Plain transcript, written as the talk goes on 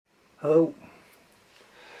Hello,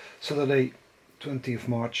 Saturday 20th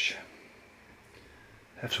March,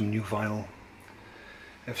 have some new vinyl,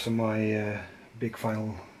 have some my big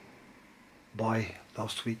vinyl buy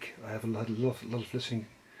last week. I have a lot of listening,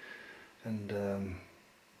 and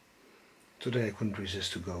today I couldn't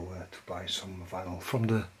resist to go to buy some vinyl from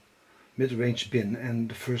the mid-range bin, and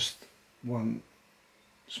the first one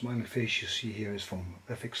smiling face you see here is from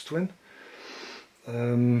Aphex Twin.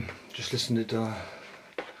 Just listened it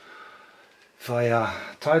via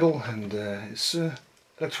Tidal, and it's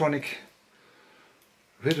electronic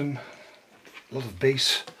rhythm, a lot of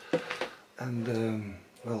bass, and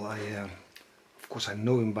well, of course I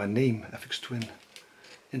know him by name, Aphex Twin,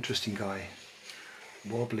 interesting guy,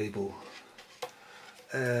 Warp label,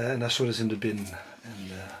 and I saw this in the bin,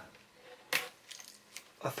 and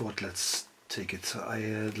I thought let's take it.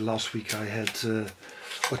 Last week I had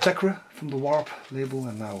Otekra from the Warp label,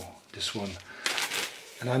 and now this one.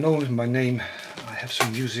 And I know him by name. I have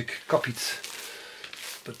some music copied,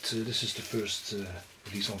 but this is the first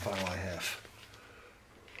release on vinyl I have.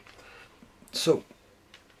 So,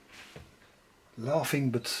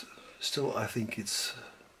 laughing, but still I think it's,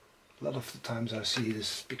 a lot of the times I see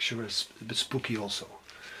this picture as a bit spooky also.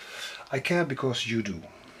 I care because you do.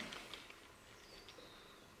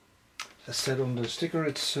 As said on the sticker,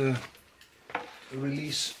 it's a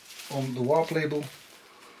release on the Warp label.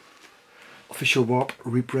 Official Warp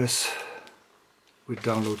repress with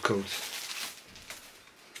download code.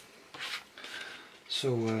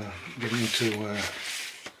 So getting into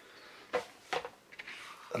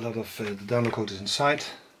a lot of the download code is inside.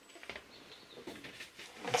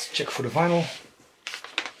 Let's check for the vinyl.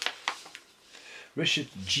 Richard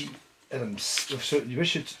G. Adams,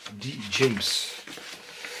 Richard D. James.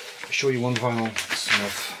 I'll show you one vinyl. It's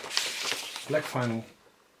enough. Black vinyl.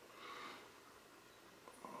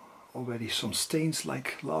 Already some stains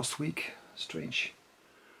like last week, strange.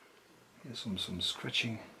 Here's some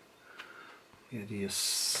scratching. Here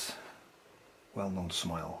this well-known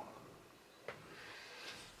smile.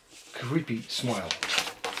 Creepy smile.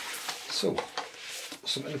 So,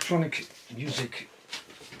 some electronic music.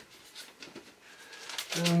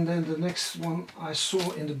 And then the next one I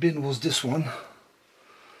saw in the bin was this one.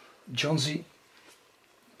 Jonsi,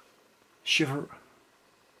 Shiver.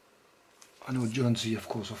 I know Jonsi, of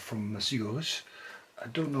course, from Sigurus. I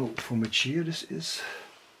don't know from which year this is.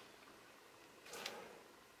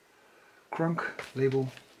 Crunk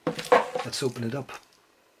label. Let's open it up.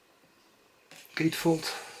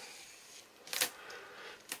 Gatefold.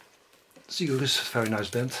 Sigurus, very nice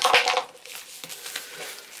band.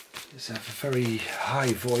 They have a very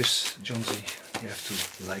high voice, Jonsi. You have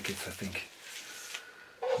to like it, I think.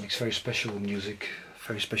 Makes very special music.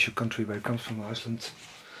 Very special country where it comes from, Iceland.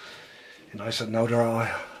 In Iceland now there are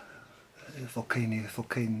volcano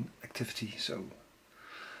activity, so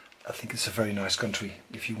I think it's a very nice country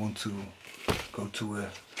if you want to go to a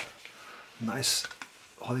nice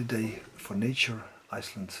holiday for nature.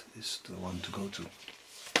 Iceland is the one to go to.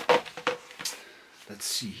 Let's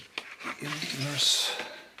see, inners,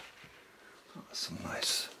 some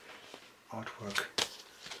nice artwork.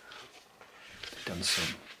 Done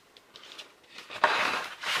some.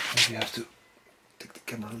 Maybe I have to take the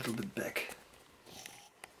camera a little bit back.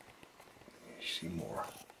 You see more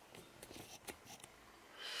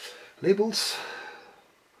labels.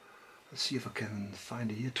 Let's see if I can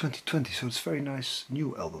find it here. 2020, so it's a very nice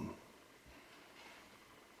new album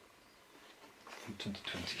from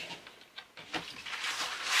 2020.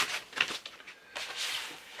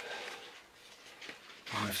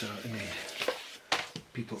 I don't know if there are any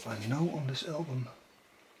people I know on this album.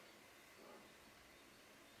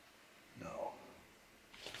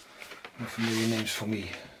 No familiar names for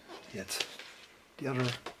me yet. The other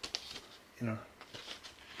inner,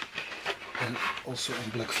 and also on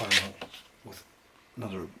black vinyl with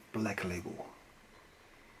another black label.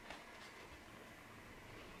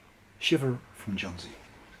 Shiver from Jonsi.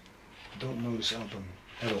 Don't know this album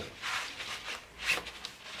at all.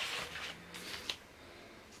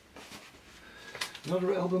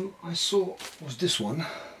 Another album I saw was this one.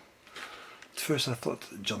 At first I thought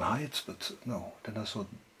John Hyatt, but no. Then I saw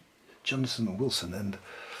Jonathan Wilson, and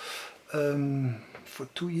for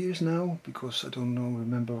 2 years now, because I don't know,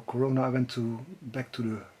 remember Corona, I went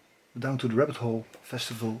down to the Rabbit Hole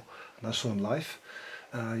Festival, and I saw him live.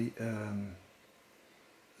 I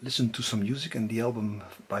listened to some music, and the album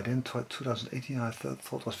by then, 2018, I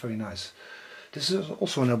thought was very nice. This is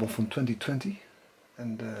also an album from 2020,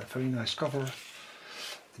 and very nice cover.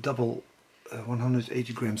 Double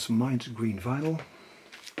 180 grams mint green vinyl.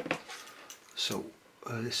 So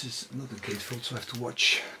this is not a gatefold, so I have to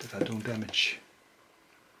watch that I don't damage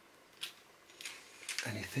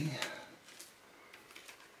anything.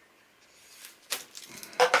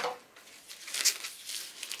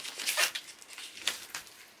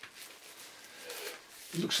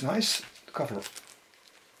 It looks nice, the cover.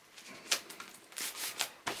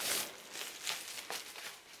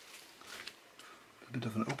 A bit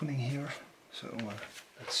of an opening here, so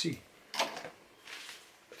let's see.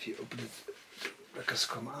 If you open it, the records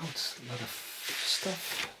come out, a lot of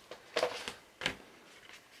stuff.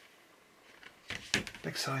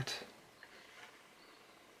 Backside,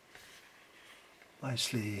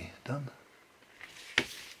 nicely done.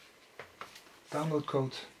 Download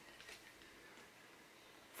code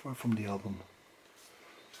from the album.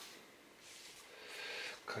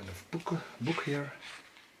 Kind of book here.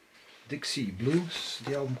 Dixie Blues,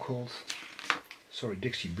 the album called. Sorry,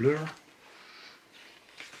 Dixie Blur.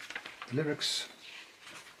 The lyrics.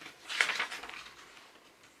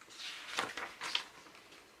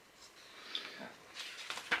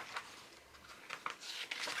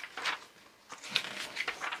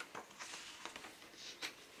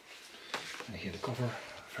 And here the cover,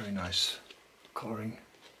 very nice coloring.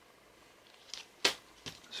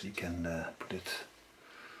 So you can put it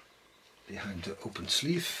behind the open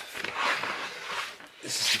sleeve.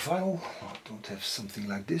 This is the vinyl. I don't have something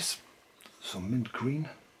like this. Some mint green.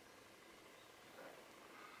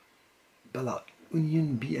 Bella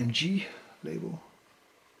Union BMG label.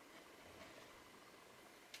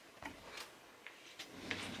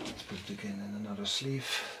 Let's put it again in another sleeve.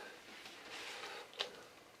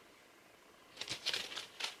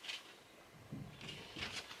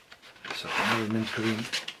 So another mint green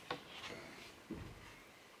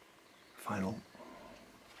vinyl.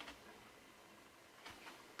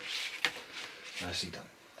 Nicely done.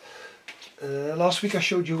 Last week I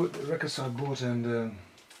showed you the records I bought, and the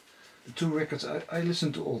two records, I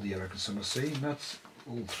listened to all the records, I must say, not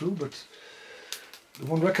all through, but the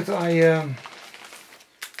one record when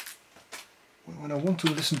I want to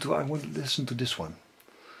listen to, I want to listen to this one.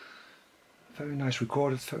 Very nice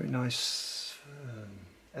recorded, very nice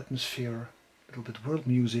atmosphere, a little bit world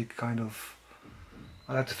music, kind of.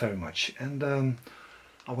 I liked it very much, and I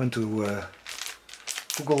went to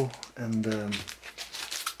Google and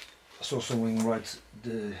I saw someone write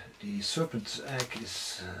the Serpent's Egg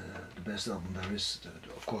is the best album there is.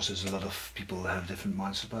 Of course, there's a lot of people that have different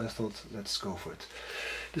minds, but I thought let's go for it.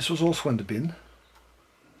 This was also in the bin.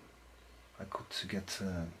 I could get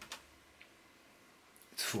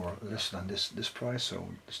it for less than this price, so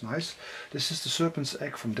it's nice. This is the Serpent's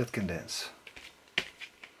Egg from Dead Can Dance.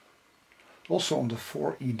 Also on the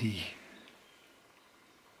 4ED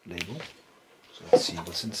label. So let's see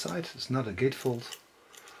what's inside. It's not a gatefold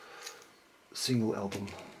single album.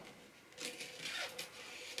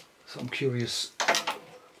 So I'm curious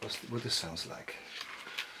what this sounds like.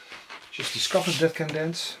 Just discovered Dead Can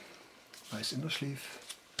Dance. Nice inner sleeve.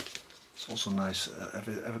 It's also nice,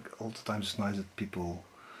 all the time it's nice that people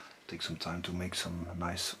take some time to make some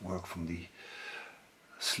nice work from the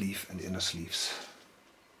sleeve and the inner sleeves.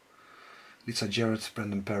 Lisa Jarrett,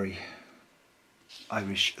 Brendan Perry,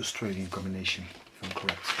 Irish-Australian combination, if I'm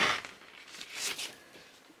correct.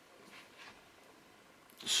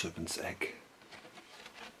 Serpent's Egg.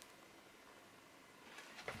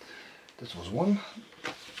 That was one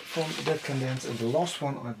from Dead Can Dance, and the last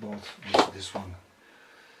one I bought was this one.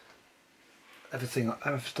 Every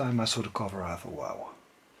time I saw the cover I thought, wow,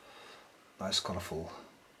 nice colorful,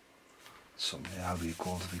 some, how do you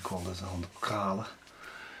call it? We call it on the kralen.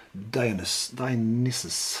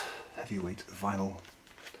 Dionysus heavyweight vinyl.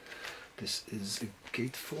 This is a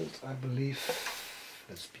gatefold, I believe.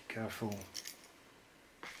 Let's be careful.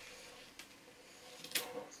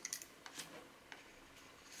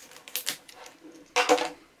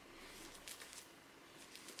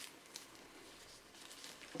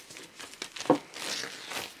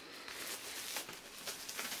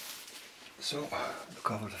 So the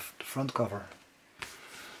cover, the front cover.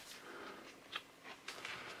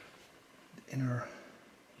 The inner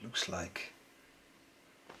looks like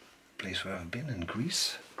a place where I've been in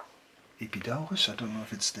Greece. Epidaurus, I don't know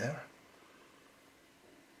if it's there.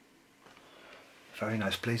 Very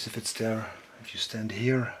nice place if it's there. If you stand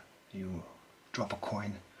here, you drop a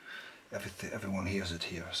coin. Everyone hears it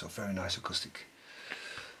here. So very nice acoustic.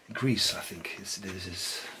 Greece, I think this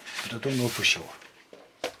is, but I don't know for sure.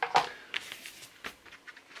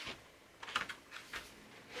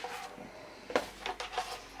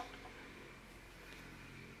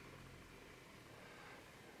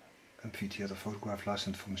 Amphitheater photograph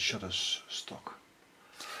licensed from Shutterstock,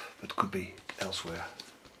 but could be elsewhere.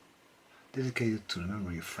 Dedicated to the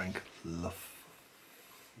memory of Frank Lovech.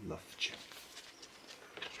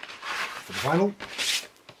 For the vinyl,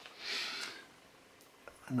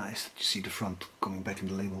 Nice that you see the front coming back in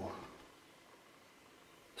the label.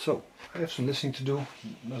 So I have some listening to do,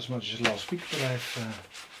 not as much as last week, but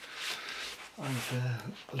I'm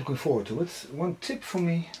looking forward to it. One tip for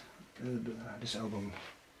me, this album,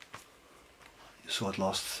 you saw it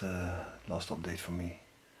last update from me,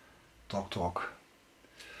 Talk Talk.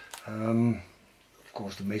 Of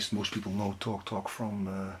course, most people know Talk Talk from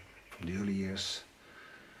the early years.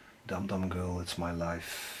 Dum Dum Girl, It's My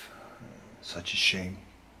Life, Such a Shame.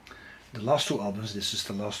 The last two albums, this is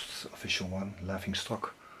the last official one, Laughing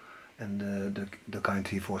Stock, and the Kind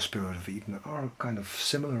Thief or Spirit of Eden are kind of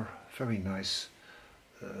similar, very nice.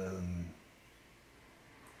 How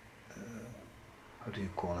do you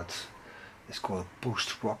call it? It's called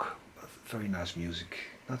post-rock, very nice music.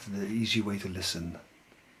 Not the easy way to listen,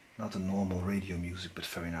 not a normal radio music, but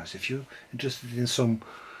very nice. If you're interested in some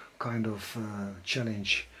kind of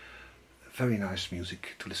challenge, very nice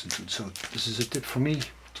music to listen to. So this is a tip for me.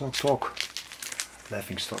 Talk Talk,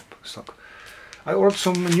 Laughing Stock. I ordered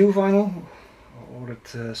some new vinyl. I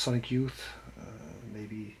ordered Sonic Youth,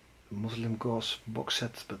 maybe a Muslim Gauze box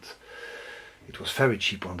set, but it was very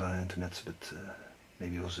cheap on the internet, but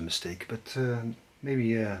maybe it was a mistake. But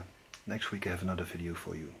maybe next week I have another video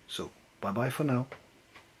for you. So bye bye for now.